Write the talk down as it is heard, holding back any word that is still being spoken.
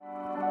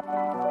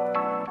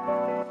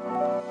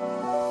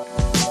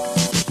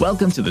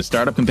Welcome to the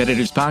Startup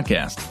Competitors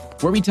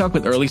Podcast, where we talk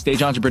with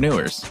early-stage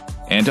entrepreneurs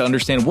and to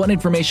understand what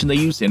information they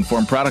use to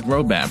inform product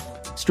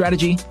roadmap,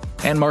 strategy,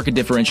 and market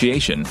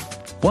differentiation.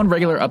 Want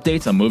regular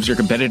updates on moves your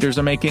competitors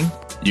are making?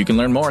 You can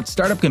learn more at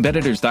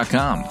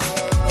startupcompetitors.com.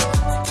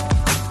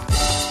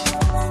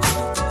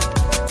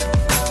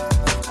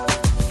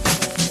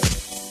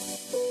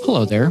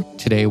 Hello there.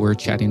 Today we're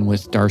chatting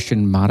with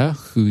Darshan Mehta,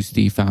 who's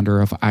the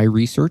founder of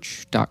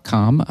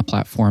iResearch.com, a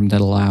platform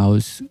that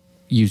allows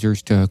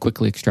users to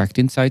quickly extract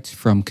insights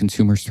from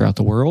consumers throughout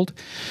the world.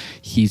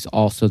 He's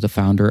also the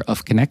founder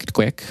of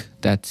ConnectQuick,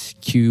 that's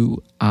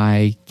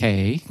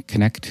Q-I-K,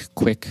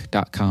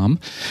 connectquick.com,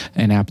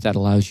 an app that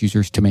allows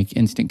users to make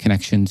instant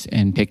connections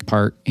and take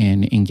part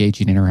in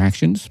engaging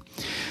interactions.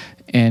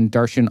 And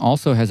Darshan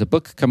also has a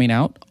book coming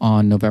out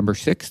on November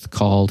 6th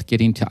called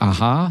Getting to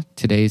Aha,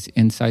 Today's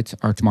Insights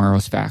Are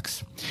Tomorrow's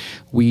Facts.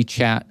 We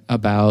chat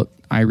about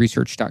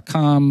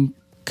iResearch.com,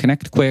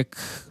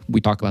 ConnectQuick. We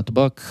talk about the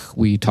book.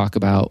 We talk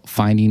about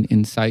finding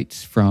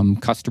insights from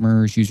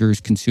customers, users,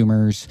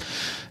 consumers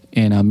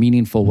in a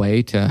meaningful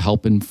way to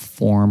help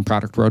inform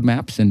product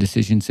roadmaps and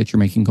decisions that you're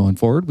making going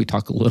forward. We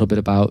talk a little bit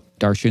about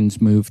Darshan's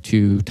move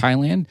to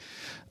Thailand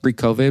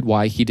pre-COVID,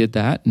 why he did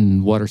that,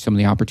 and what are some of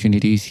the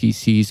opportunities he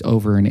sees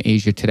over in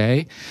Asia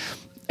today.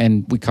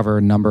 And we cover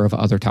a number of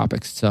other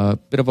topics. It's a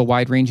bit of a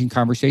wide-ranging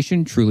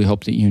conversation. Truly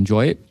hope that you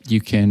enjoy it.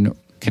 You can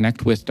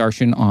connect with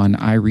Darshan on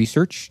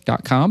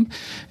iResearch.com,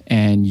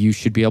 and you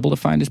should be able to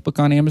find his book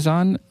on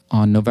Amazon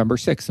on November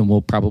 6th, and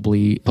we'll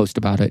probably post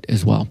about it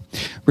as well.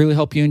 Really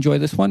hope you enjoy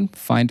this one.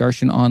 Find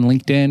Darshan on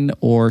LinkedIn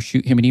or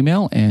shoot him an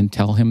email and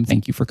tell him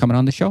thank you for coming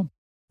on the show.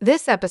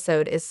 This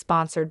episode is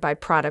sponsored by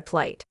Product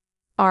Lite.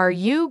 Are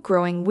you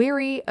growing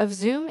weary of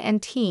Zoom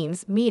and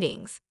Teams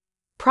meetings?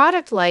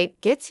 Product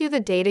Lite gets you the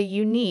data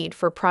you need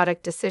for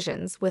product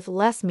decisions with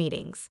less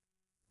meetings.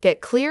 Get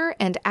clear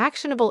and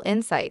actionable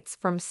insights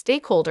from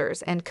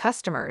stakeholders and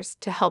customers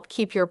to help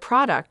keep your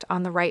product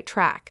on the right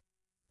track.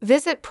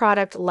 Visit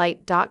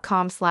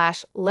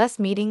productlite.com/less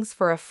meetings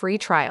for a free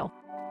trial.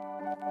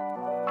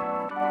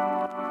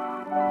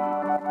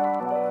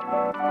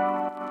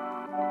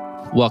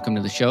 Welcome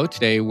to the show.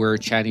 Today we're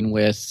chatting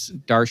with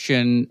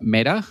Darshan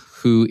Mehta,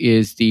 who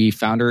is the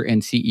founder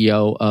and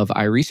CEO of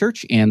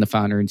iResearch and the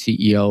founder and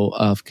CEO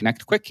of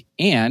ConnectQuick,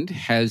 and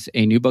has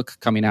a new book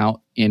coming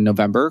out in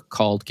November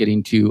called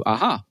Getting to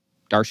Aha.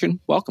 Darshan,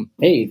 welcome.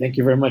 Hey, thank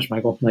you very much,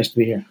 Michael. Nice to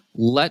be here.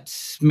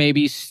 Let's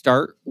maybe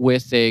start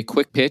with a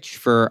quick pitch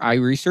for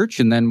iResearch,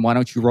 and then why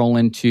don't you roll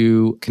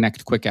into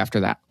ConnectQuick after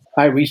that?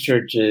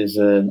 iResearch is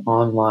an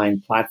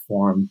online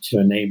platform to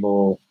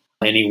enable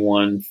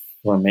anyone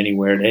from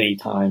anywhere at any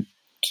time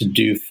to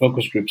do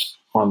focus groups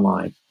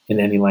online in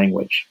any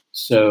language.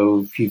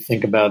 So if you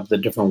think about the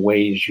different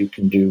ways you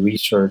can do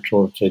research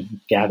or to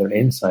gather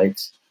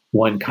insights,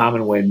 one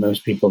common way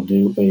most people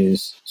do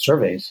is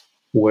surveys,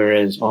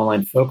 whereas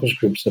online focus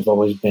groups have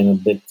always been a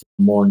bit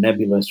more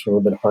nebulous or a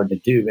little bit hard to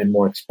do and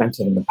more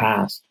expensive in the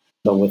past.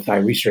 But with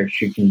iResearch,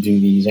 you can do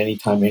these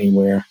anytime,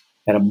 anywhere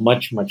at a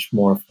much, much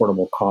more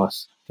affordable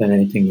cost than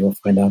anything you'll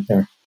find out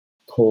there.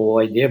 The whole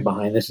idea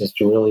behind this is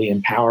to really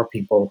empower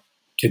people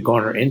to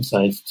garner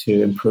insights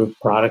to improve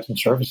products and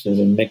services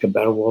and make a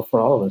better world for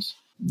all of us.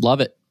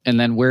 Love it. And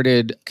then where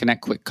did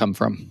ConnectQuick come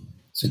from?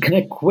 So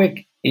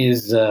ConnectQuick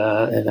is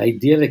an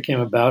idea that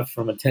came about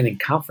from attending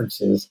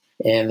conferences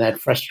and that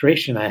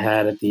frustration I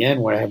had at the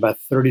end where I had about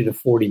 30 to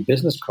 40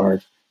 business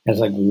cards. I was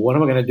like, what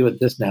am I going to do with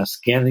this now?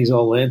 Scan these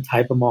all in,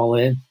 type them all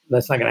in?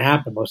 That's not going to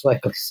happen, most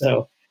likely.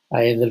 So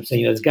I ended up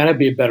saying, there's got to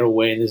be a better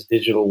way in this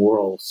digital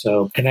world.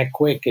 So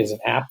ConnectQuick is an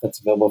app that's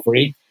available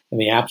free in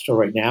the App Store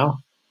right now,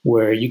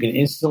 where you can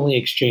instantly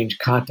exchange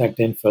contact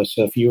info.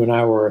 So if you and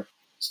I were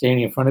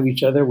standing in front of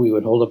each other, we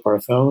would hold up our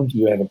phones.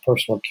 You have a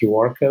personal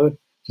QR code,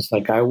 just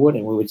like I would,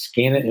 and we would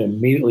scan it and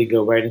immediately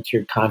go right into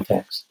your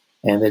contacts.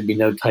 And there'd be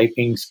no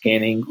typing,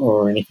 scanning,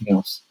 or anything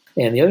else.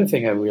 And the other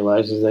thing I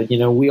realized is that,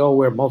 we all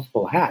wear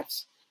multiple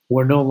hats.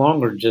 We're no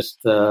longer just,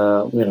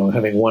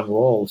 having one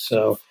role.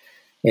 So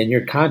in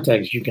your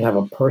contacts, you can have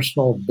a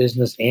personal,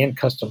 business, and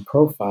custom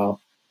profile,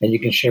 and you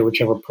can share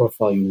whichever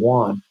profile you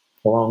want,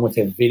 along with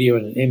a video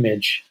and an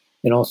image,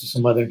 and also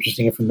some other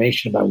interesting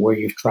information about where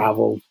you've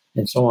traveled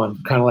and so on,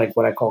 kind of like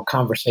what I call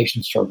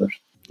conversation starters.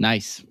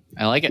 Nice.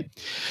 I like it.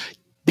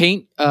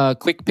 Paint a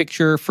quick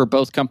picture for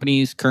both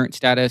companies' current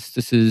status.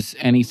 This is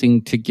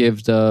anything to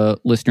give the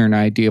listener an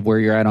idea of where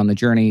you're at on the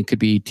journey. It could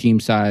be team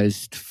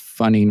sized,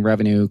 funding,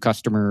 revenue,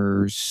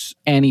 customers,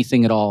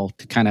 anything at all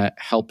to kind of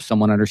help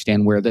someone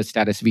understand where the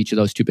status of each of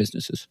those two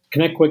businesses.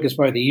 ConnectQuick is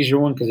probably the easier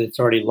one because it's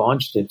already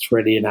launched. It's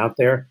ready and out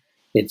there.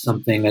 It's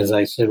something, as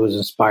I said, was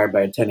inspired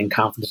by attending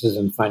conferences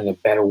and finding a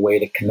better way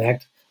to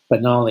connect,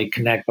 but not only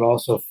connect, but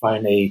also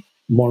find a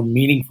more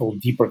meaningful,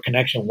 deeper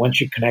connection once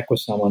you connect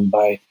with someone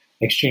by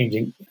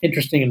exchanging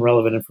interesting and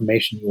relevant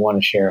information you want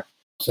to share.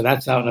 So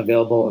that's out and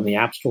available in the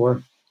App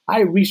Store.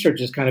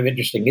 iResearch is kind of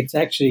interesting. It's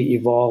actually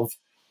evolved.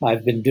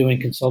 I've been doing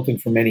consulting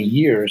for many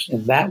years,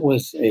 and that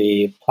was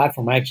a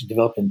platform I actually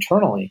developed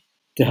internally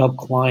to help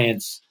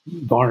clients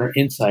garner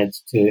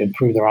insights to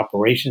improve their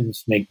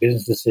operations, make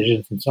business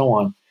decisions, and so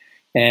on.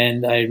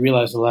 And I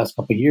realized the last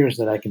couple of years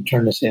that I can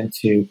turn this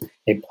into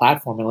a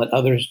platform and let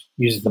others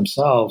use it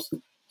themselves.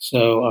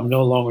 So I'm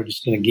no longer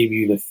just going to give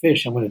you the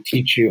fish. I'm going to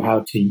teach you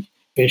how to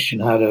fish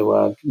and how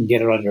to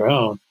get it on your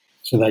own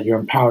so that you're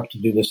empowered to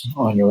do this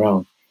on your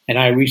own. And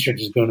iResearch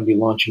is going to be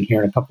launching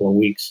here in a couple of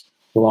weeks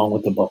along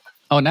with the book.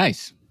 Oh,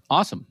 nice.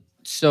 Awesome.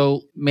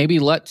 So maybe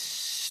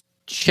let's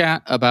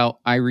chat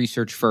about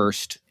iResearch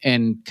first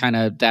and kind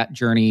of that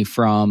journey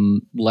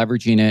from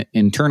leveraging it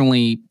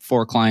internally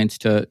for clients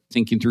to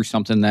thinking through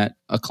something that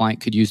a client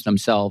could use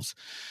themselves.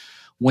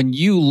 When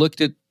you looked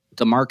at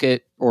the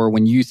market or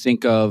when you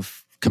think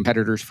of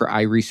competitors for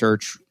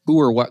iResearch, who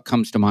or what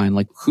comes to mind?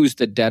 Like who's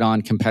the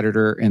dead-on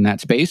competitor in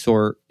that space,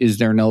 or is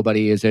there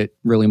nobody? Is it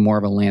really more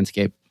of a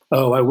landscape?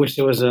 Oh, I wish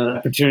there was an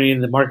opportunity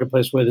in the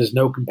marketplace where there's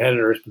no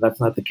competitors, but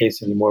that's not the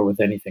case anymore with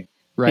anything.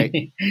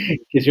 Right.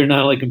 Because you're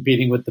not only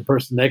competing with the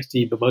person next to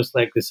you, but most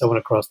likely someone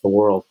across the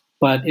world.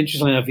 But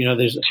interestingly enough,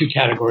 there's two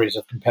categories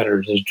of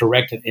competitors. There's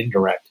direct and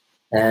indirect.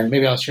 And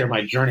maybe I'll share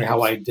my journey,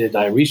 how I did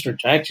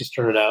iResearch. I actually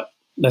started out,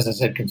 as I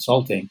said,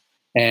 consulting.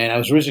 And I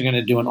was originally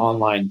going to do an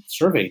online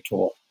survey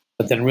tool,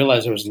 but then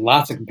realized there was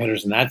lots of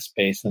competitors in that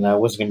space, and I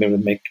wasn't going to be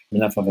able to make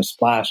enough of a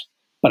splash.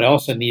 But I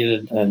also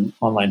needed an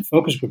online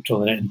focus group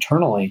tool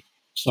internally.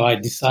 So I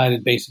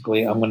decided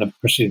basically I'm going to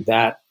pursue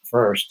that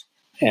first.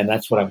 And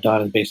that's what I've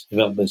done, is basically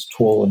developed this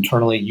tool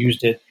internally,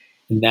 used it,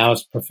 and now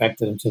it's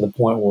perfected to the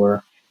point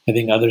where I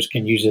think others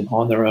can use it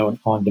on their own,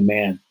 on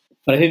demand.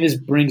 But I think this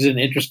brings an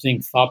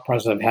interesting thought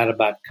process I've had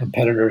about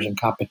competitors and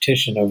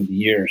competition over the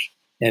years.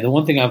 And the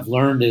one thing I've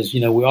learned is,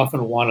 we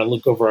often want to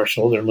look over our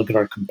shoulder and look at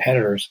our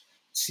competitors,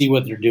 see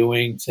what they're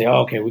doing, say,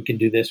 oh, okay, we can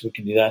do this, we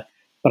can do that.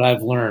 But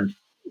I've learned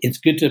it's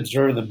good to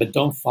observe them, but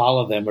don't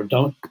follow them or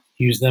don't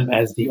use them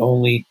as the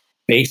only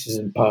basis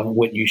upon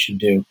what you should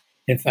do.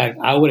 In fact,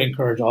 I would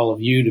encourage all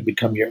of you to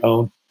become your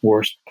own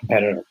worst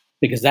competitor,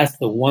 because that's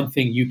the one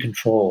thing you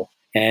control.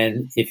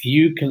 And if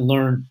you can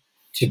learn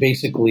to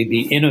basically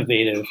be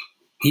innovative,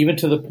 even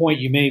to the point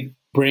you may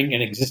bring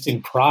an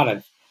existing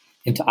product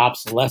into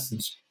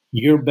obsolescence,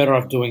 you're better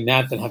off doing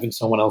that than having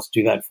someone else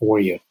do that for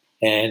you.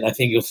 And I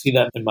think you'll see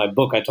that in my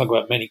book. I talk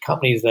about many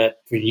companies that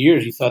for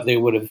years you thought they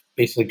would have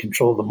basically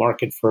controlled the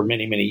market for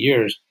many, many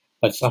years,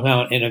 but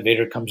somehow an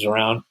innovator comes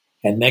around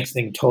and next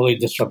thing totally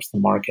disrupts the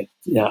market.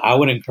 I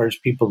would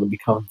encourage people to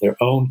become their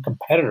own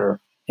competitor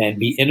and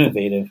be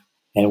innovative.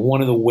 And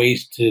one of the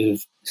ways to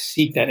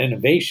seek that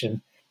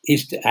innovation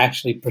is to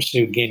actually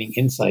pursue gaining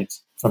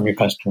insights from your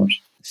customers.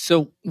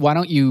 So why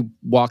don't you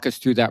walk us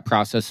through that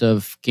process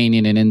of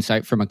gaining an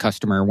insight from a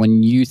customer?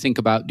 When you think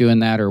about doing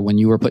that, or when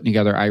you were putting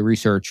together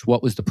iResearch,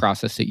 what was the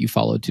process that you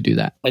followed to do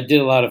that? I did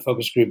a lot of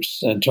focus groups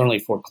internally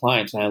for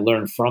clients, and I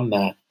learned from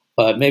that.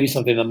 But maybe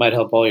something that might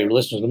help all your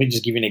listeners. Let me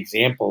just give you an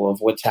example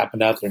of what's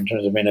happened out there in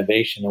terms of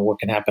innovation and what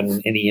can happen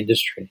in any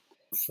industry.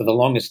 For the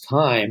longest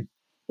time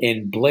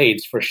in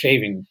blades for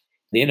shaving,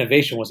 the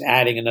innovation was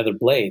adding another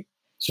blade.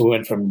 So we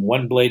went from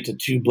one blade to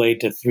two blades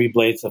to three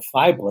blades to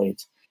five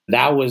blades.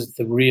 That was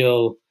the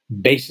real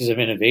basis of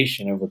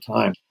innovation over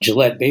time.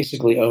 Gillette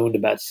basically owned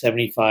about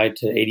 75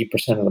 to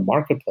 80% of the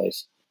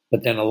marketplace.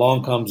 But then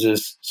along comes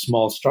this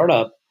small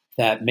startup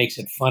that makes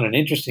it fun and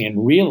interesting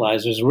and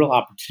realizes there's a real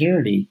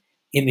opportunity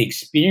in the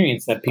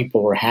experience that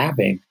people were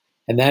having.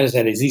 And that is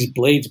that as these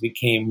blades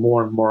became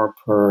more and more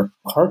per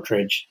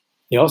cartridge,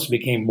 they also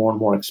became more and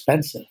more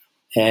expensive.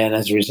 And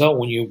as a result,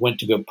 when you went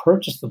to go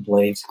purchase the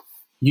blades,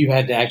 you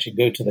had to actually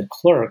go to the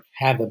clerk,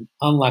 have them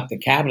unlock the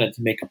cabinet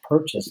to make a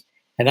purchase.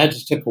 And that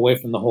just took away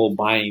from the whole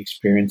buying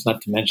experience,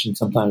 not to mention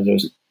sometimes it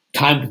was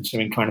time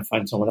consuming trying to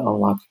find someone to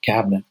unlock the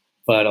cabinet.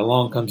 But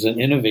along comes an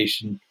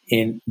innovation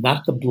in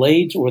not the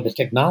blades or the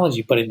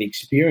technology, but in the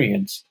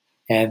experience.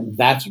 And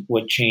that's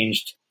what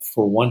changed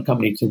for one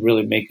company to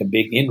really make a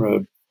big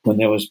inroad when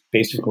there was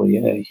basically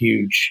a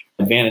huge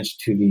advantage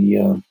to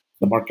the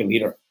market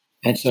leader.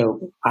 And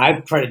so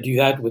I've tried to do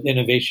that with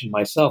innovation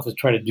myself, is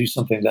try to do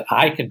something that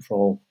I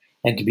control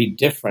and to be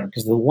different.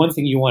 Because the one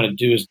thing you want to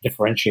do is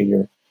differentiate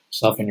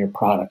yourself and your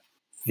product.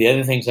 The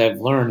other things I've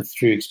learned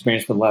through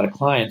experience with a lot of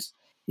clients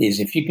is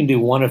if you can do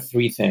one of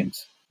three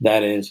things,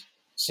 that is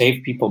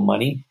save people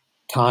money,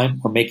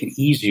 time, or make it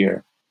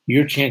easier,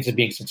 your chance of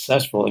being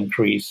successful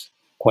increase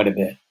quite a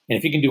bit. And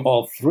if you can do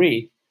all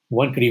three,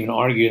 one could even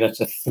argue that's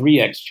a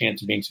 3x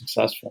chance of being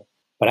successful.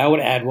 But I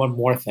would add one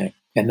more thing,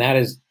 and that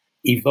is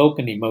evoke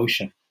an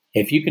emotion.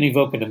 If you can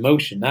evoke an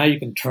emotion, now you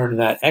can turn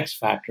that X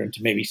factor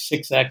into maybe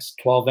 6x,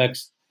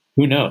 12x,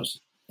 who knows?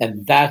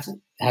 And that's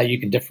how you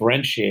can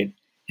differentiate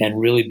and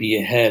really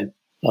be ahead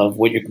of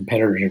what your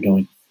competitors are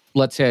doing.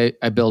 Let's say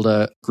I build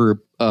a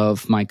group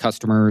of my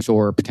customers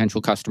or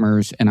potential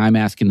customers, and I'm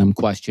asking them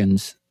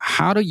questions.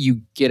 How do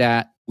you get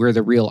at where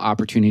the real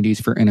opportunities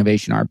for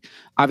innovation are?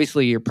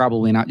 Obviously, you're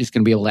probably not just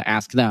going to be able to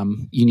ask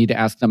them. You need to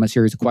ask them a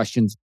series of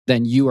questions.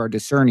 Then you are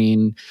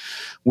discerning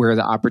where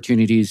the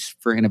opportunities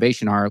for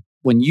innovation are.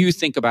 When you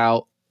think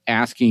about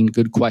asking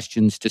good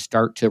questions to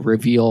start to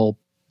reveal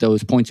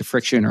those points of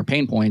friction or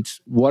pain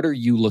points, what are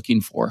you looking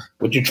for?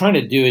 What you're trying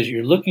to do is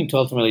you're looking to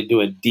ultimately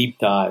do a deep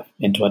dive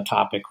into a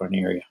topic or an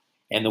area.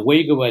 And the way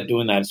you go about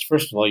doing that is,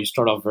 first of all, you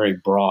start off very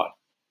broad.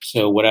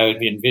 So what I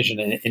would envision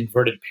an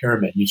inverted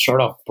pyramid. You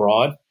start off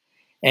broad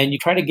and you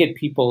try to get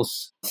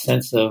people's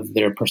sense of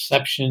their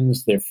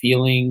perceptions, their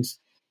feelings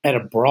at a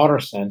broader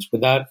sense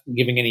without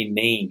giving any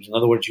names. In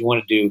other words, you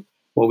want to do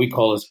what we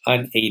call as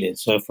unaided.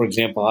 So, for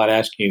example, I'd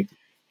ask you,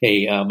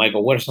 hey,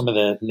 Michael, what are some of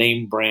the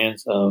name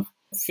brands of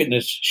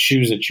fitness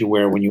shoes that you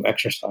wear when you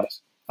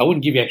exercise? I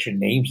wouldn't give you extra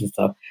names and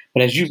stuff,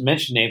 but as you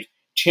mentioned names,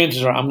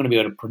 chances are I'm going to be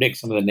able to predict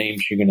some of the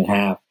names you're going to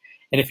have.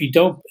 And if you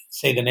don't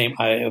say the name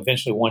I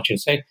eventually want you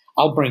to say,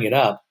 I'll bring it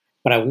up.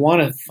 But I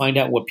want to find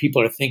out what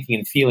people are thinking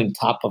and feeling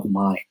top of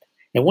mind.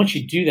 And once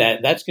you do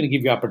that, that's going to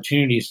give you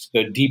opportunities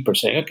to go deeper,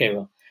 saying, okay,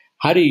 well,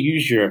 how do you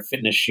use your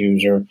fitness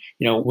shoes? Or,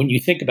 when you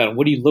think about it,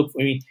 what do you look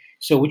for?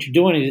 So what you're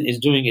doing is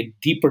doing a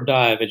deeper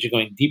dive as you're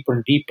going deeper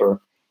and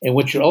deeper. And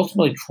what you're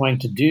ultimately trying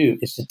to do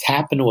is to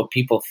tap into what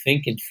people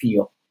think and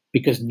feel.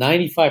 Because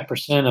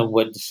 95% of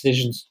what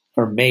decisions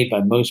are made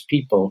by most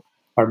people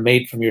are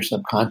made from your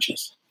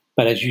subconscious.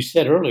 But as you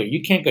said earlier,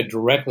 you can't go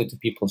directly to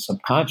people's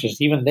subconscious.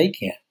 Even they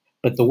can't.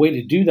 But the way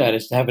to do that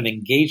is to have an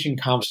engaging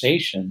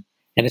conversation.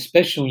 And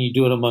especially when you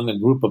do it among a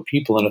group of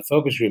people in a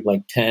focus group,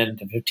 like 10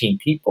 to 15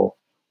 people,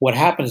 what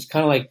happens is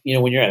kind of like,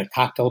 when you're at a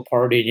cocktail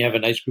party and you have a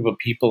nice group of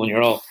people and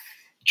you're all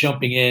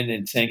jumping in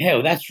and saying, hey,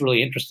 well, that's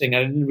really interesting.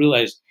 I didn't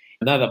realize,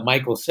 now that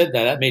Michael said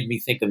that made me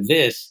think of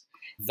this.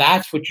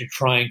 That's what you're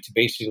trying to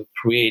basically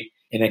create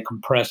in a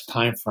compressed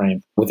time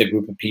frame with a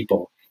group of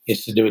people,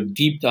 is to do a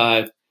deep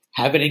dive,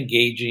 have it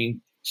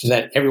engaging so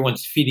that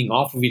everyone's feeding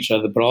off of each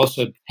other, but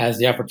also has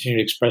the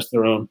opportunity to express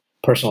their own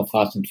personal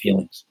thoughts and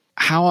feelings.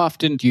 How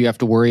often do you have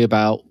to worry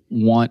about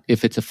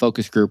if it's a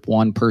focus group,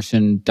 one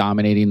person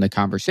dominating the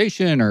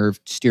conversation or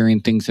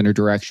steering things in a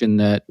direction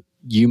that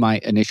you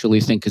might initially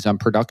think is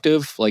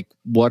unproductive? Like,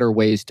 what are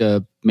ways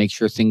to make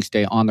sure things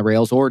stay on the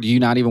rails? Or do you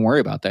not even worry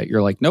about that?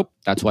 You're like, nope,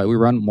 that's why we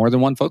run more than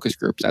one focus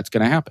group. That's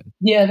going to happen.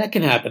 Yeah, that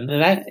can happen.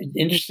 And that,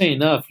 interesting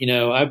enough,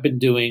 I've been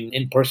doing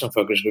in-person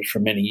focus groups for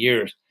many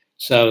years.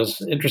 So I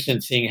was interested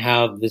in seeing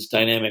how this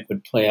dynamic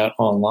would play out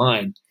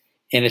online.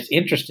 And it's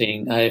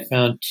interesting. I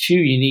found two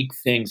unique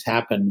things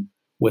happen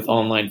with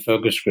online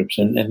focus groups.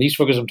 And these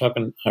focus I'm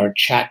talking are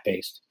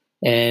chat-based.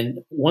 And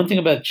one thing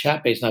about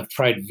chat-based, and I've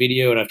tried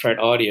video and I've tried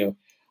audio,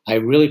 I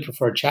really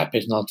prefer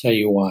chat-based, and I'll tell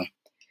you why.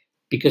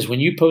 Because when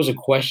you pose a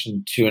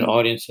question to an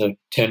audience of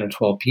 10 or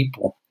 12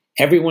 people,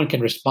 everyone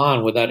can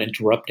respond without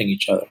interrupting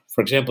each other.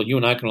 For example, you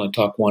and I can only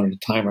talk one at a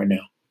time right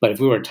now. But if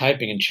we were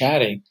typing and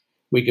chatting,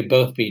 we could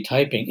both be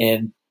typing.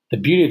 And the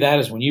beauty of that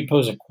is when you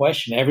pose a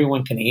question,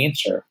 everyone can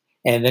answer.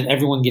 And then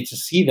everyone gets to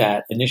see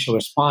that initial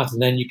response,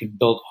 and then you can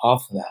build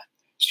off of that.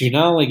 So you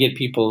not only get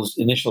people's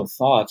initial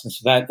thoughts, and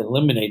so that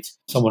eliminates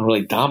someone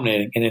really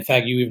dominating. And in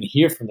fact, you even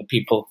hear from the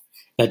people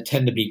that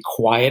tend to be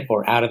quiet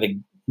or out of the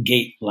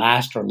gate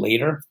last or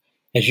later.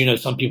 As you know,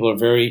 some people are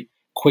very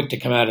quick to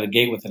come out of the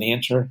gate with an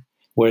answer,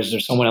 whereas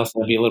there's someone else that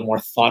might be a little more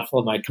thoughtful,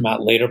 it might come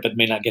out later, but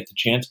may not get the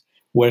chance.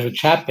 Whereas with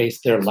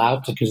chat-based, they're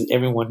allowed to because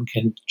everyone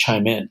can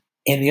chime in.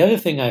 And the other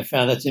thing I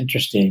found that's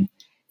interesting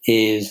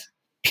is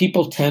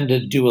people tend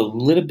to do a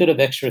little bit of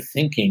extra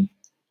thinking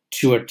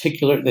to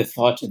articulate their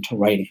thoughts into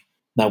writing.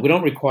 Now, we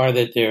don't require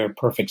that they're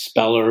perfect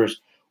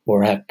spellers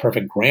or have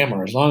perfect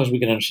grammar. As long as we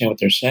can understand what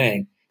they're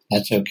saying,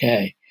 that's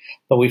okay.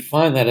 But we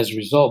find that as a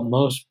result,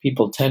 most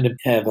people tend to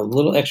have a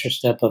little extra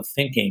step of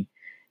thinking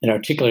and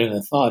articulating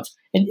their thoughts.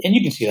 And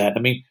you can see that.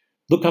 I mean,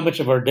 look how much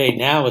of our day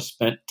now is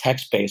spent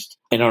text-based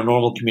in our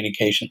normal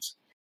communications.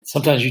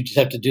 Sometimes you just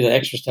have to do the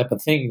extra step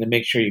of thinking to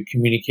make sure you're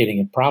communicating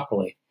it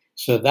properly.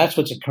 So that's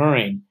what's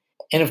occurring.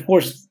 And of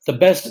course, the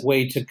best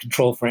way to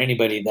control for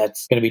anybody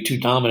that's going to be too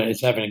dominant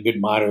is having a good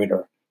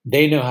moderator.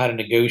 They know how to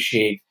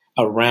negotiate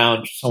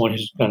around someone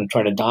who's going to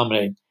try to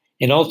dominate.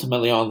 And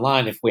ultimately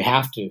online, if we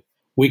have to,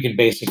 we can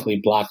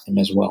basically block them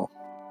as well.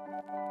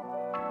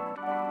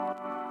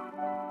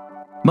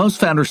 Most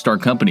founders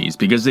start companies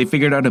because they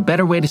figured out a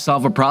better way to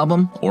solve a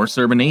problem or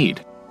serve a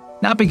need.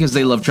 Not because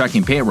they love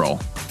tracking payroll,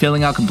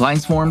 filling out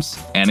compliance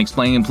forms, and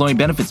explaining employee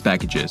benefits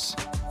packages.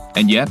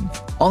 And yet,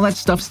 all that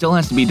stuff still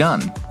has to be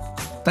done.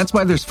 That's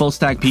why there's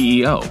Fullstack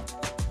PEO.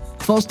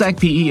 Fullstack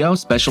PEO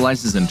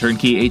specializes in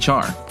turnkey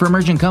HR for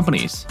emerging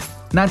companies.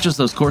 Not just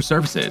those core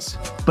services,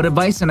 but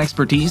advice and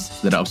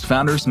expertise that helps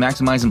founders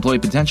maximize employee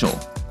potential.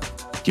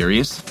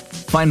 Curious?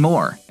 Find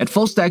more at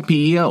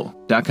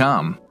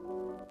fullstackpeo.com.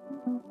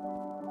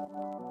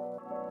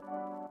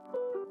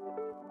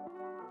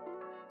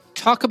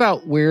 Talk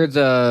about where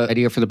the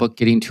idea for the book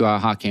Getting to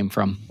Aha came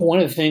from.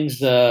 One of the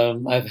things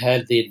I've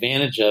had the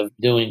advantage of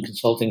doing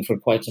consulting for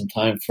quite some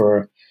time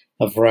for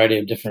a variety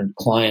of different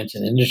clients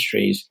and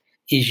industries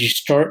is you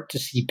start to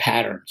see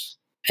patterns,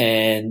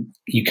 and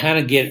you kind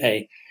of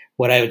get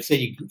what I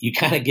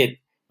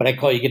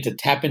get to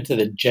tap into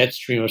the jet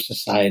stream of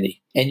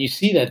society. And you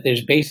see that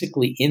there's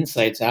basically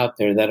insights out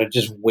there that are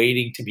just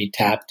waiting to be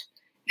tapped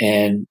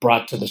and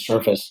brought to the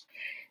surface.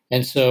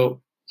 And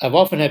so I've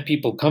often had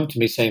people come to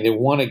me saying they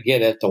want to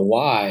get at the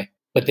why,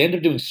 But they end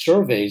up doing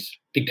surveys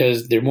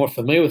because they're more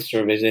familiar with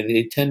surveys and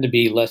they tend to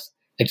be less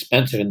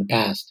expensive in the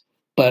past.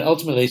 But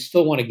ultimately, they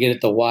still want to get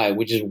at the why,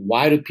 which is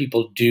why do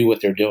people do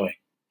what they're doing?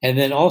 And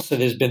then also,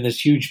 there's been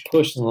this huge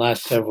push in the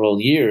last several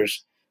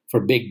years for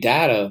big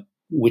data,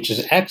 which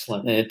is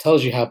excellent. And it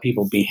tells you how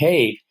people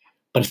behave,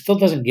 but it still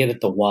doesn't get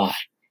at the why.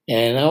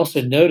 And I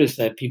also noticed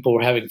that people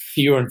were having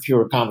fewer and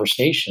fewer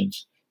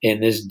conversations in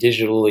this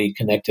digitally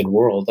connected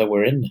world that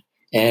we're in.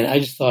 And I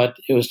just thought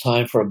it was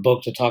time for a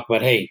book to talk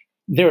about, hey,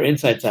 there are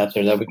insights out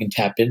there that we can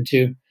tap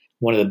into.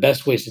 One of the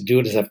best ways to do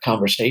it is have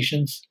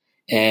conversations.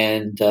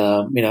 And,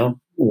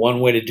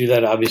 one way to do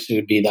that obviously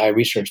would be the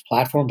iResearch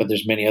platform, but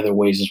there's many other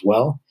ways as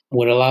well.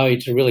 Would allow you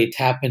to really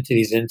tap into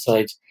these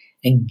insights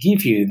and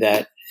give you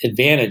that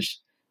advantage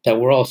that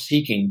we're all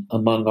seeking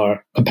among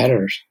our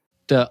competitors.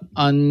 The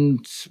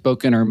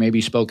unspoken or maybe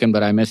spoken,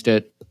 but I missed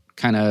it,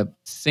 kind of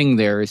thing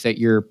there is that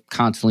you're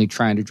constantly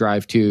trying to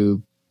drive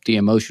to the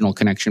emotional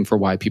connection for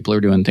why people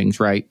are doing things,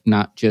 right?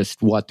 Not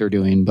just what they're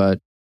doing, but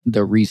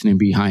the reasoning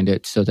behind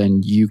it. So then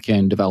you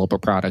can develop a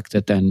product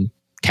that then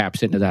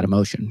taps into that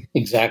emotion.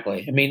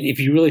 Exactly. I mean, if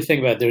you really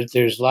think about it,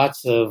 there's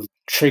lots of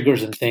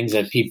triggers and things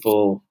that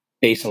people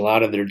base a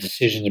lot of their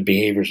decisions and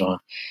behaviors on.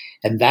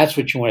 And that's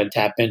what you want to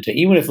tap into.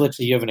 Even if, let's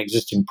say, you have an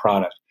existing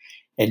product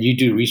and you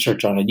do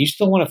research on it, you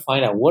still want to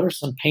find out what are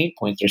some pain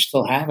points they're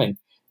still having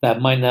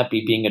that might not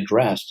be being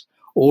addressed.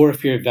 Or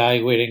if you're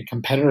evaluating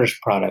competitors'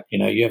 product,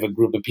 you have a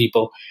group of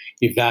people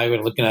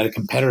evaluating, looking at a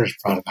competitor's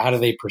product, how do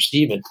they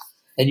perceive it?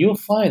 And you'll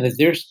find that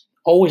there's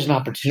always an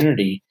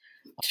opportunity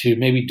to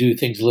maybe do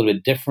things a little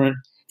bit different.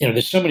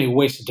 There's so many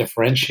ways to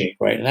differentiate,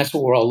 right? And that's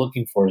what we're all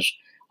looking for is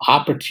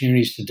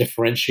opportunities to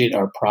differentiate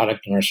our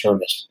product and our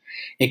service.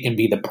 It can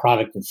be the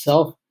product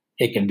itself.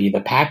 It can be the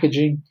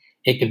packaging.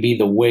 It can be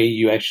the way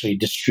you actually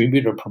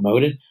distribute or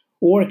promote it,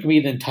 or it can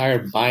be the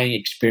entire buying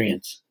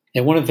experience.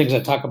 And one of the things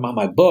I talk about in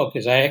my book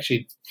is I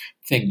actually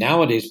think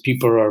nowadays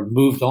people are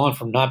moved on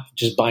from not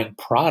just buying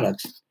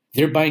products,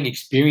 they're buying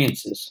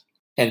experiences.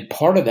 And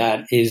part of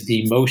that is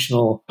the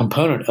emotional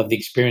component of the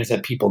experience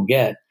that people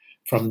get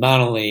from not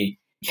only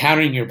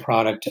encountering your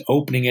product to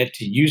opening it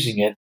to using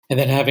it and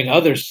then having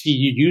others see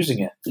you using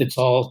it. It's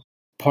all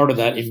part of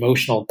that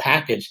emotional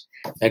package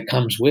that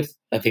comes with,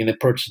 I think, the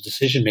purchase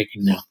decision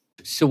making now.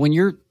 So when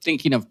you're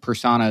thinking of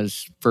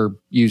personas for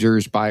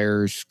users,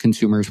 buyers,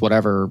 consumers,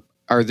 whatever,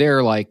 are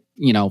there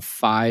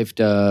 5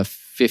 to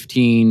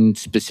 15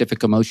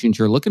 specific emotions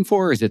you're looking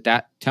for? Is it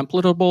that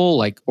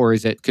templatable? Or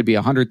is it could be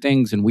 100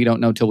 things and we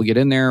don't know till we get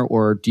in there?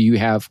 Or do you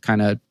have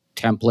kind of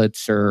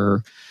templates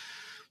or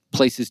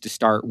places to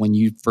start when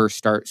you first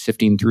start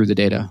sifting through the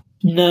data?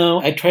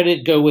 No, I try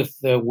to go with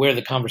where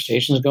the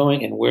conversation is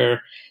going and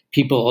where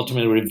people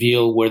ultimately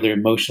reveal where their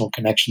emotional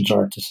connections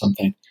are to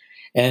something.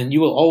 And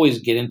you will always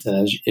get into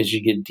that as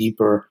you get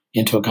deeper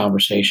into a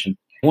conversation.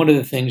 One of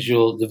the things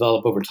you'll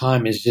develop over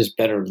time is just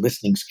better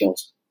listening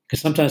skills,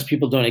 because sometimes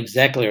people don't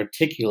exactly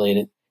articulate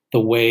it the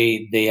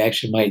way they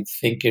actually might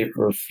think it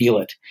or feel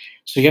it.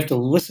 So you have to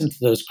listen to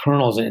those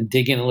kernels and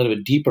dig in a little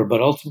bit deeper,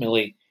 but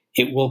ultimately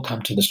it will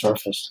come to the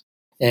surface.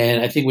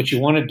 And I think what you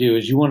want to do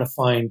is you want to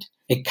find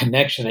a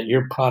connection that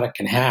your product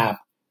can have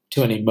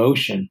to an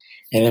emotion.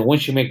 And then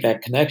once you make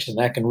that connection,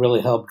 that can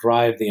really help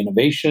drive the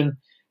innovation,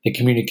 the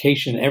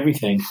communication,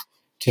 everything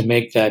to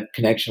make that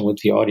connection with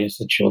the audience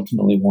that you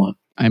ultimately want.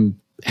 I'm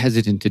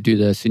hesitant to do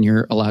this and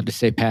you're allowed to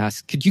say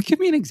pass. Could you give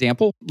me an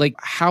example?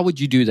 How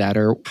would you do that?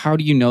 Or how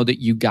do you know that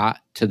you got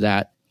to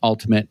that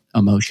ultimate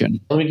emotion?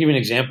 Let me give you an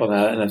example of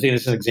that. And I think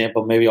this is an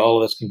example maybe all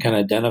of us can kind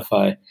of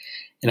identify.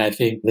 And I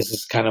think this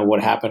is kind of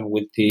what happened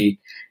with the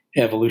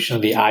evolution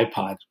of the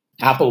iPod.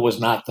 Apple was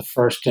not the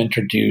first to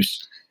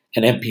introduce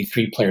an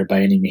MP3 player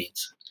by any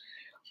means.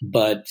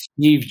 But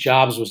Steve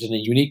Jobs was in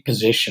a unique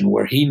position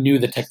where he knew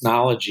the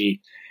technology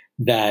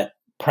that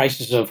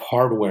prices of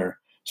hardware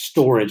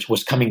storage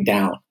was coming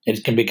down. It's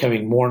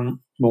becoming more and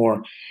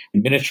more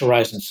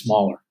miniaturized and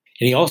smaller.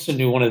 And he also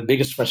knew one of the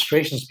biggest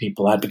frustrations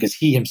people had, because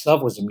he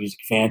himself was a music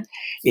fan,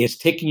 is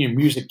taking your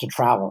music to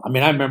travel. I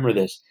mean, I remember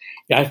this.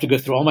 I have to go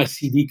through all my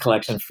CD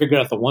collection and figure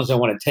out the ones I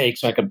want to take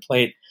so I can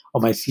play it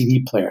on my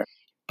CD player.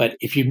 But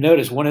if you've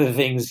noticed, one of the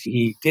things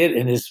he did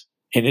in his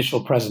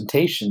initial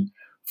presentation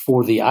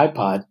for the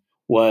iPod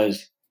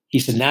was he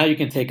said, now you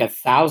can take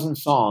 1,000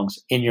 songs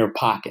in your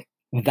pocket.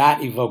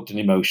 That evoked an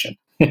emotion.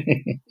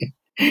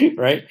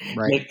 Right?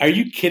 Are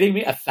you kidding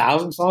me?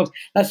 1,000 songs?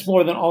 That's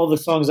more than all the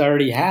songs I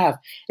already have.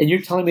 And you're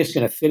telling me it's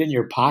going to fit in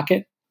your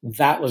pocket?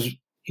 That was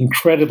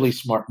incredibly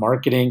smart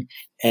marketing,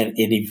 and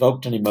it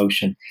evoked an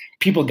emotion.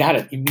 People got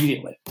it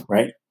immediately,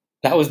 right?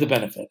 That was the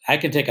benefit. I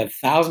can take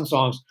 1,000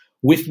 songs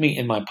with me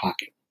in my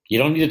pocket. You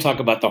don't need to talk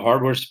about the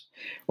hardware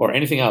or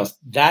anything else.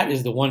 That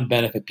is the one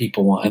benefit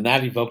people want, and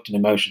that evoked an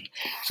emotion.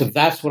 So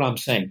that's what I'm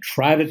saying.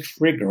 Try to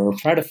trigger or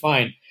try to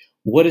find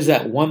what is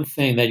that one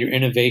thing that your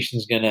innovation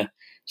is going to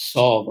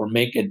solve or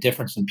make a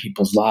difference in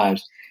people's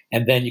lives.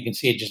 And then you can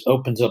see it just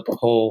opens up a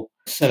whole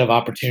set of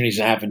opportunities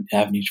and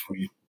avenues for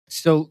you.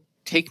 So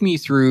take me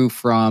through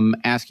from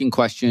asking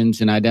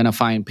questions and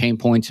identifying pain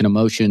points and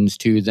emotions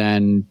to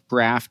then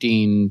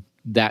drafting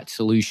that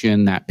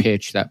solution, that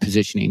pitch, that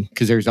positioning?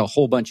 Because there's a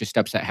whole bunch of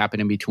steps that happen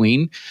in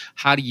between.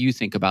 How do you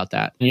think about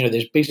that?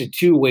 There's basically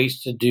two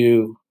ways to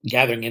do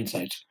gathering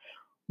insights.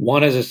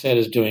 One, as I said,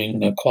 is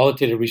doing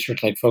qualitative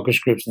research like focus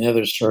groups, and the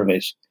other is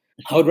surveys.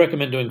 I would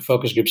recommend doing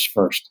focus groups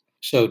first.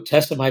 So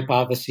test some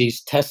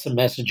hypotheses, test some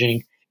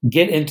messaging,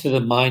 get into the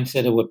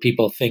mindset of what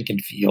people think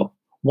and feel.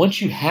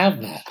 Once you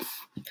have that,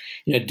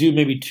 do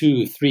maybe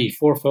 2, 3,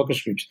 4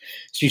 focus groups.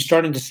 So you're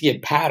starting to see a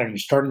pattern. You're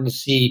starting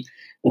to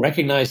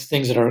recognize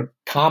things that are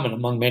common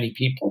among many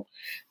people.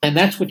 And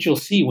that's what you'll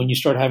see when you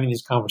start having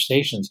these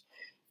conversations.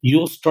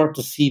 You'll start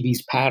to see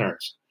these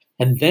patterns.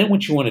 And then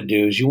what you want to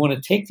do is you want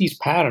to take these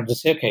patterns and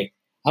say, okay,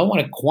 I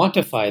want to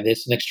quantify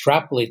this and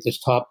extrapolate this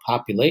top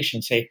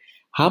population. Say,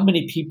 how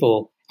many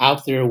people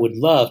out there would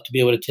love to be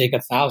able to take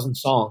 1,000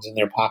 songs in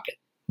their pocket,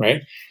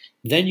 right?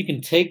 Then you can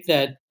take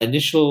that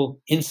initial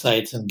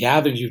insights and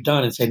gatherings you've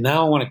done and say,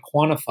 now I want to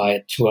quantify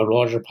it to a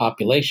larger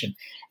population.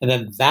 And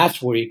then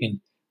that's where you can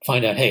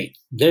find out, hey,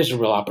 there's a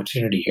real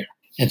opportunity here.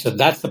 And so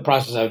that's the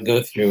process I would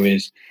go through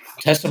is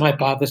test some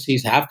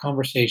hypotheses, have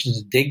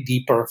conversations, dig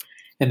deeper.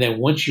 And then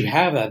once you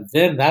have that,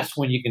 then that's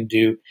when you can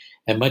do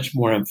a much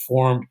more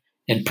informed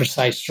and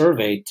precise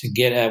survey to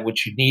get at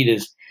what you need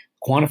is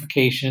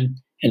quantification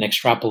and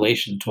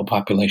extrapolation to a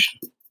population.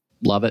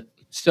 Love it.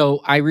 So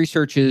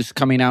iResearch is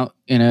coming out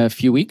in a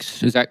few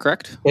weeks. Is that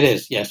correct? It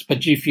is, yes.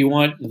 But if you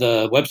want,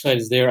 the website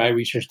is there,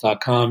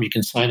 iResearch.com. You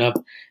can sign up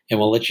and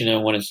we'll let you know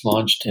when it's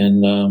launched.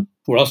 And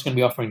we're also going to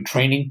be offering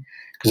training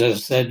because, as I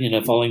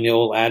said, following the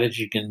old adage,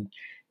 you can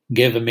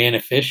give a man a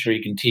fish or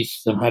you can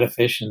teach them how to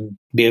fish and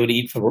be able to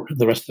eat for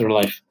the rest of their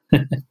life.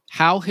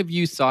 How have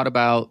you thought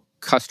about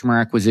customer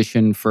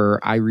acquisition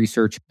for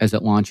iResearch as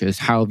it launches?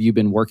 How have you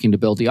been working to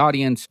build the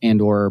audience, and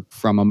or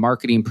from a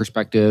marketing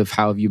perspective,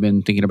 how have you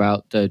been thinking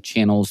about the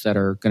channels that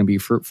are going to be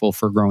fruitful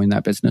for growing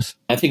that business?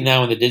 I think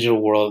now in the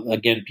digital world,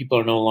 again, people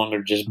are no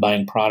longer just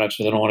buying products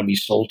that they don't want to be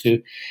sold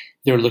to.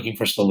 They're looking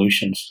for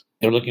solutions.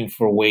 They're looking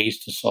for ways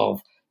to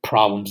solve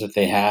problems that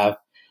they have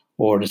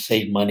or to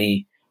save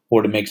money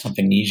or to make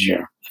something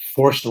easier.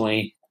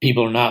 Fortunately,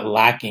 people are not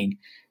lacking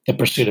the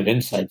pursuit of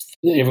insights.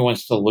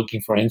 Everyone's still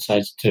looking for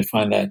insights to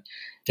find that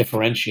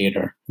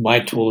differentiator. My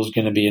tool is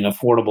going to be an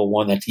affordable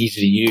one that's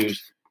easy to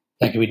use,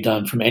 that can be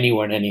done from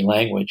anywhere in any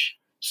language.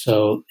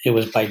 So it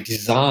was by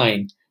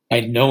design,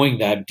 by knowing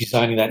that,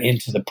 designing that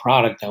into the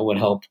product that would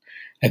help,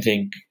 I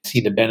think,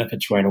 see the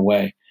benefits right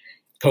away.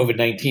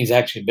 COVID-19 has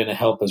actually been a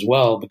help as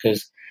well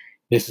because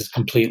this is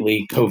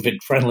completely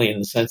COVID friendly in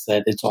the sense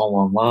that it's all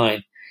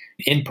online.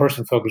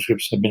 In-person focus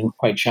groups have been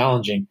quite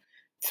challenging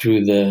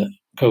through the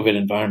COVID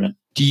environment.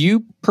 Do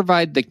you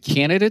provide the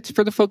candidates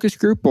for the focus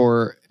group,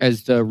 or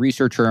as the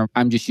researcher,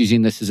 I'm just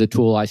using this as a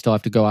tool, I still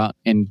have to go out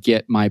and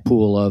get my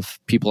pool of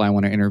people I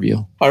want to interview?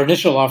 Our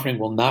initial offering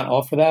will not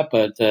offer that,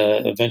 but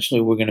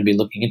eventually we're going to be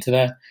looking into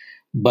that.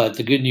 But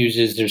the good news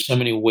is there's so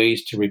many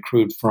ways to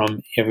recruit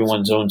from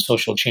everyone's own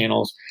social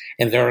channels.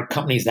 And there are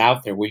companies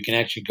out there where you can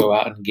actually go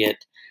out and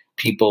get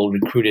people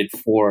recruited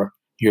for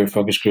your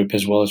focus group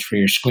as well as for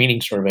your screening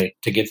survey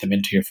to get them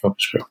into your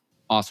focus group.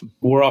 Awesome.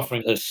 We're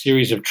offering a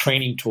series of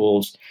training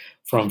tools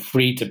from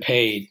free to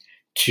paid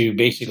to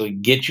basically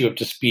get you up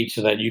to speed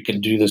so that you can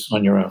do this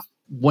on your own.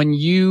 When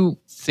you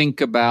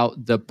think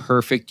about the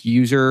perfect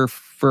user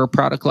for a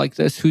product like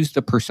this, who's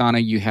the persona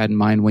you had in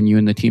mind when you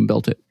and the team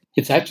built it?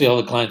 It's actually all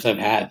the clients I've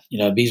had.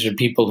 These are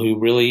people who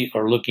really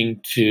are looking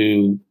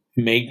to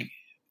make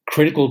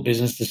critical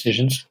business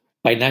decisions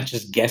by not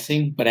just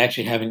guessing, but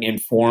actually having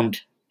informed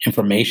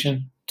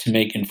information to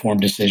make informed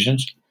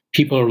decisions.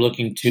 People are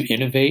looking to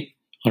innovate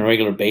on a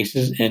regular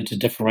basis and to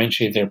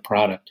differentiate their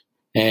product.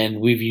 And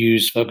we've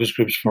used focus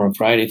groups for a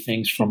variety of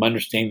things, from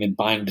understanding the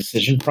buying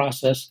decision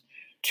process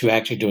to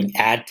actually doing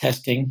ad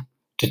testing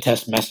to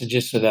test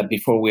messages so that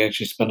before we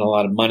actually spend a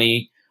lot of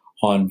money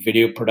on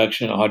video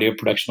production, audio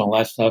production, all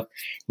that stuff,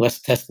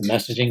 let's test the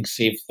messaging,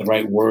 see if the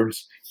right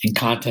words and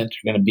content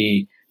are going to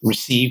be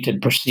received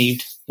and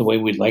perceived the way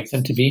we'd like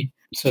them to be.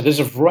 So there's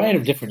a variety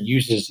of different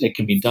uses it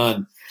can be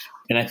done.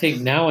 And I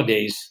think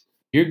nowadays,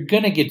 you're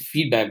going to get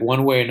feedback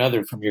one way or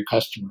another from your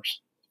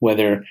customers.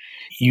 Whether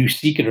you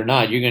seek it or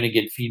not, you're going to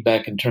get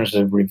feedback in terms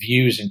of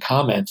reviews and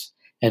comments.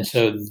 And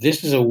so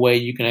this is a way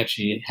you can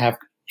actually have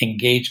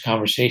engaged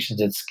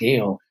conversations at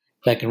scale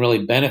that can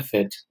really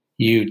benefit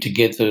you to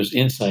get those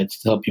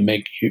insights to help you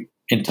make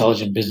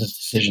intelligent business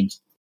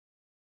decisions.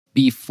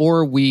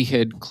 Before we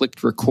had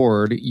clicked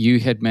record, you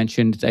had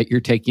mentioned that you're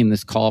taking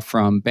this call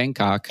from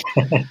Bangkok.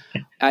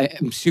 I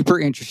am super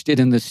interested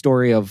in the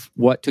story of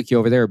what took you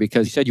over there,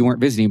 because you said you weren't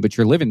visiting, but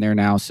you're living there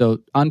now. So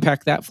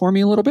unpack that for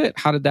me a little bit.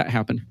 How did that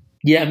happen?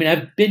 Yeah,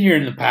 I've been here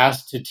in the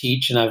past to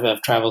teach, and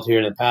I've traveled here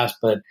in the past.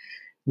 But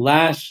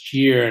last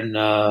year, and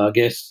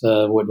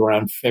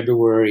around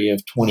February of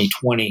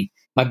 2020,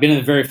 I've been in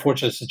a very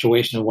fortunate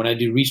situation of when I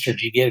do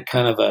research, you get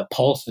kind of a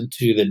pulse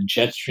into the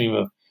jet stream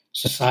of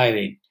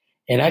society.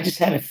 And I just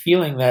had a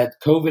feeling that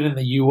COVID and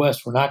the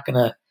U.S. were not going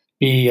to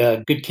be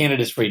good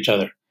candidates for each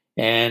other.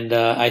 And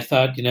I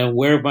thought,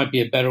 where might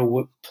be a better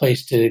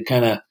place to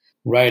kind of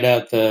ride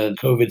out the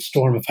COVID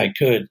storm if I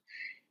could.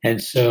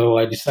 And so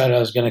I decided I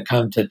was going to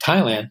come to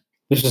Thailand.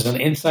 This was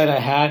an insight I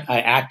had.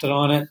 I acted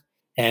on it.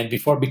 And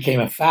before it became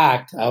a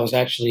fact, I was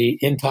actually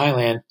in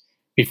Thailand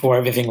before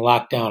everything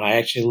locked down. I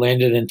actually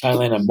landed in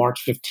Thailand on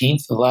March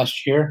 15th of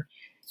last year,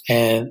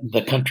 and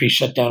the country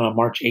shut down on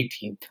March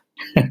 18th.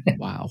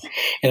 Wow.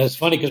 And it's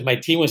funny because my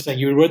team was saying,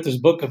 you wrote this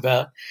book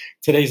about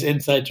today's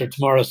insights or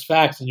tomorrow's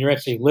facts, and you're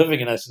actually living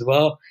it. I said,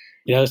 well,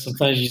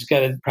 sometimes you just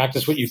got to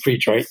practice what you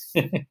preach, right?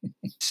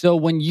 So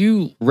when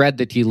you read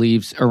the tea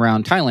leaves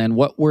around Thailand,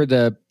 what were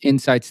the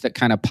insights that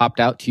kind of popped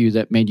out to you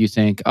that made you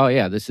think, oh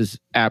yeah, this is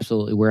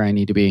absolutely where I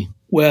need to be?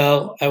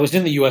 Well, I was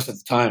in the U.S. at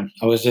the time.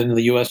 I was in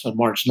the U.S. on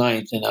March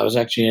 9th, and I was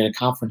actually at a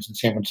conference in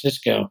San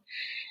Francisco.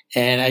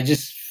 And I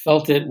just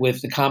felt it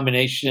with the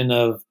combination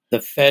of the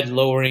Fed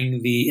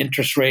lowering the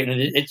interest rate. And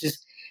it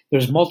just,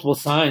 there's multiple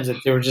signs that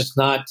they were just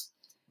not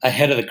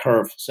ahead of the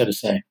curve, so to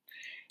say.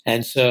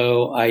 And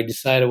so I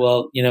decided,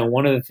 well,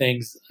 one of the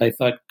things I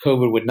thought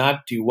COVID would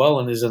not do well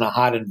in is in a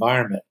hot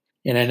environment.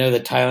 And I know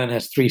that Thailand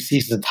has 3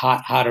 seasons,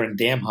 hot, hotter, and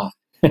damn hot.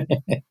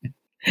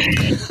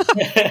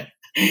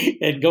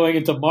 And going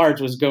into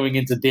March was going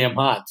into damn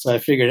hot. So I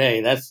figured,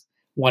 hey, that's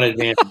one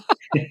advantage.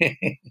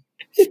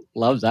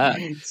 Love that.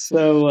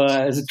 So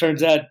as it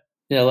turns out,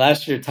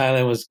 last year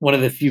Thailand was one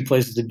of the few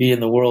places to be in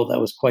the world that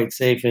was quite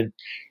safe, and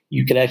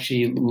you could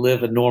actually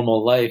live a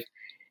normal life.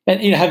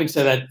 And having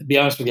said that, to be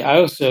honest with you, I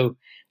also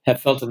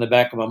have felt in the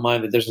back of my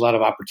mind that there's a lot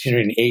of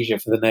opportunity in Asia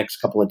for the next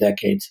couple of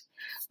decades,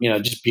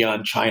 just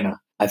beyond China.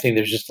 I think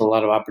there's just a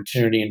lot of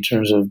opportunity in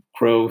terms of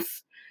growth,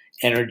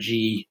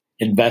 energy,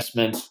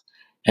 investment,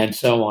 and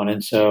so on.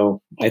 And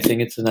so I think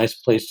it's a nice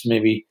place to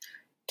maybe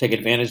take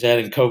advantage of that,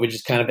 and COVID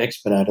just kind of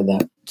expedited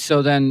that.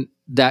 So then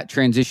that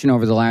transition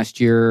over the last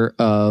year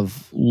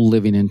of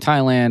living in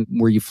Thailand,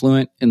 were you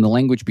fluent in the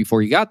language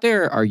before you got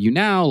there? Are you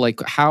now? Like,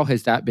 how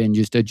has that been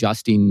just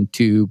adjusting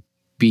to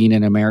being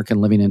an American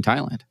living in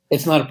Thailand?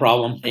 It's not a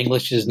problem.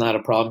 English is not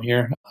a problem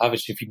here.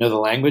 Obviously, if you know the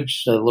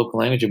language, the local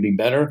language would be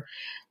better.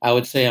 I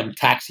would say I'm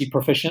taxi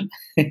proficient.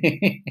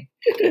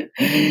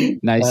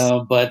 Nice.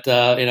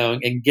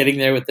 And getting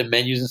there with the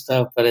menus and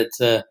stuff, but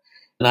it's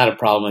not a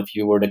problem if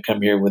you were to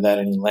come here without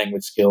any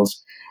language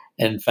skills.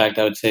 In fact,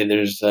 I would say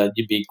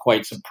you'd be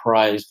quite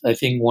surprised. I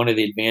think one of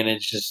the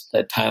advantages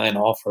that Thailand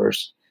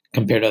offers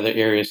compared to other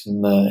areas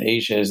in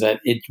Asia is that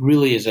it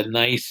really is a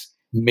nice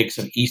mix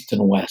of East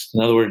and West.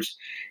 In other words,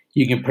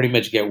 you can pretty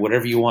much get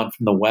whatever you want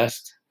from the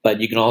West, but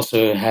you can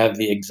also have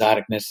the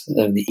exoticness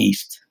of the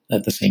East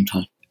at the same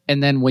time.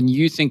 And then when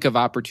you think of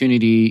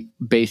opportunity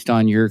based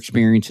on your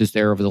experiences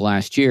there over the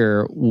last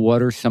year,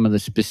 what are some of the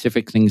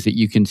specific things that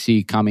you can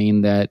see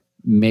coming that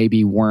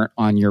maybe weren't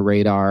on your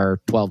radar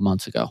 12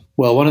 months ago?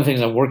 Well, one of the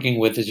things I'm working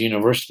with is a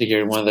university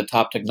here, one of the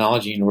top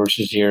technology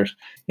universities here,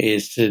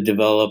 is to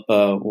develop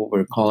what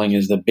we're calling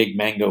is the Big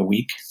Mango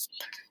Week.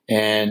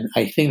 And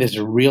I think there's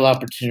a real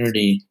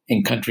opportunity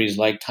in countries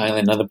like Thailand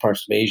and other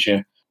parts of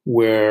Asia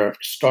where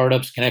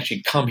startups can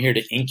actually come here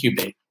to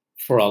incubate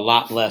for a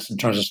lot less in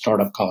terms of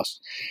startup costs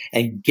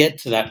and get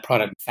to that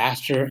product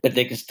faster, but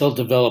they can still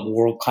develop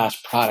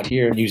world-class product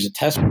here and use a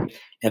test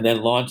and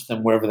then launch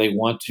them wherever they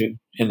want to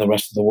in the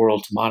rest of the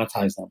world to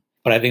monetize them.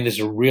 But I think there's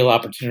a real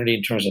opportunity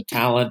in terms of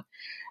talent.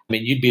 I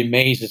mean, you'd be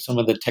amazed at some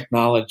of the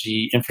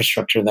technology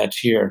infrastructure that's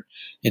here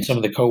in some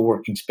of the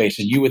co-working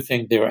spaces. You would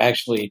think they're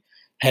actually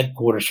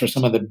headquarters for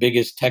some of the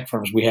biggest tech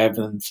firms we have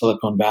in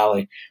Silicon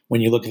Valley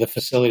when you look at the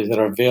facilities that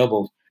are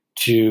available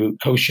to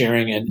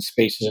co-sharing and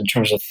spaces in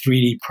terms of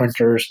 3D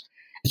printers.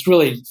 It's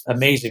really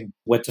amazing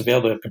what's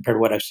available compared to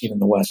what I've seen in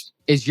the West.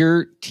 Is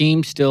your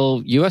team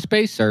still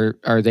U.S.-based, or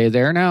are they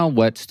there now?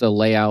 What's the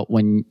layout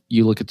when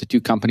you look at the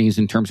two companies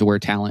in terms of where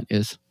talent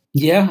is?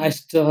 Yeah, I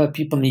still have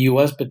people in the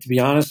U.S., but to be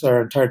honest,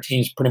 our entire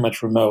team is pretty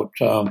much remote.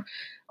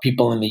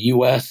 People in the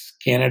U.S.,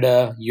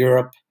 Canada,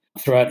 Europe,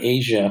 throughout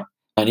Asia,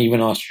 and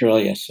even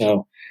Australia.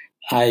 So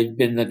I've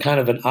been kind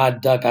of an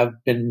odd duck.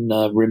 I've been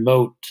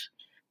remote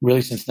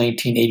really since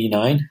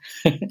 1989.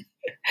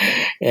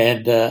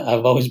 And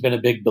I've always been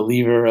a big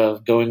believer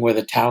of going where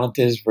the talent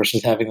is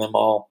versus having them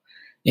all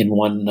in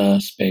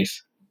one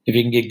space. If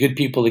you can get good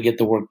people to get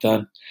the work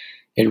done,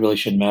 it really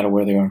shouldn't matter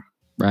where they are.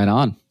 Right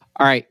on.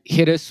 All right.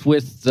 Hit us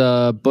with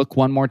the book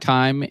one more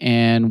time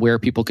and where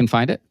people can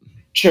find it.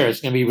 Sure.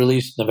 It's going to be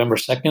released November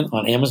 2nd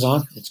on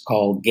Amazon. It's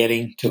called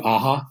Getting to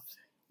AHA,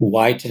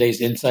 Why Today's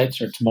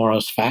Insights Are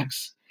Tomorrow's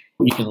Facts.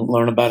 You can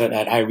learn about it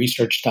at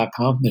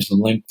iResearch.com. There's a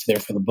link there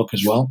for the book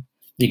as well.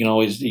 You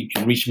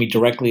can reach me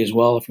directly as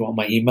well if you want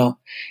my email.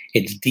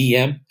 It's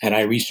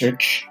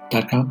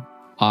dm@iresearch.com.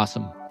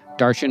 Awesome.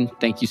 Darshan,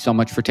 thank you so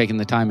much for taking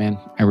the time, man.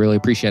 I really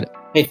appreciate it.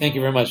 Hey, thank you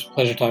very much.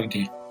 Pleasure talking to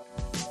you.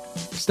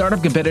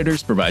 Startup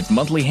Competitors provides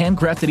monthly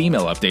handcrafted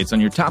email updates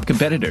on your top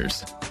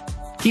competitors.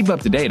 Keep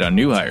up to date on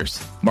new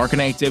hires,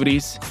 marketing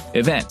activities,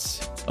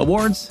 events,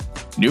 awards,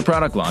 new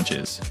product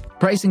launches,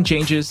 pricing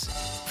changes,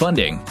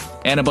 funding,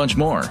 and a bunch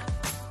more.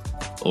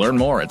 Learn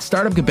more at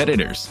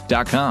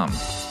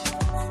startupcompetitors.com.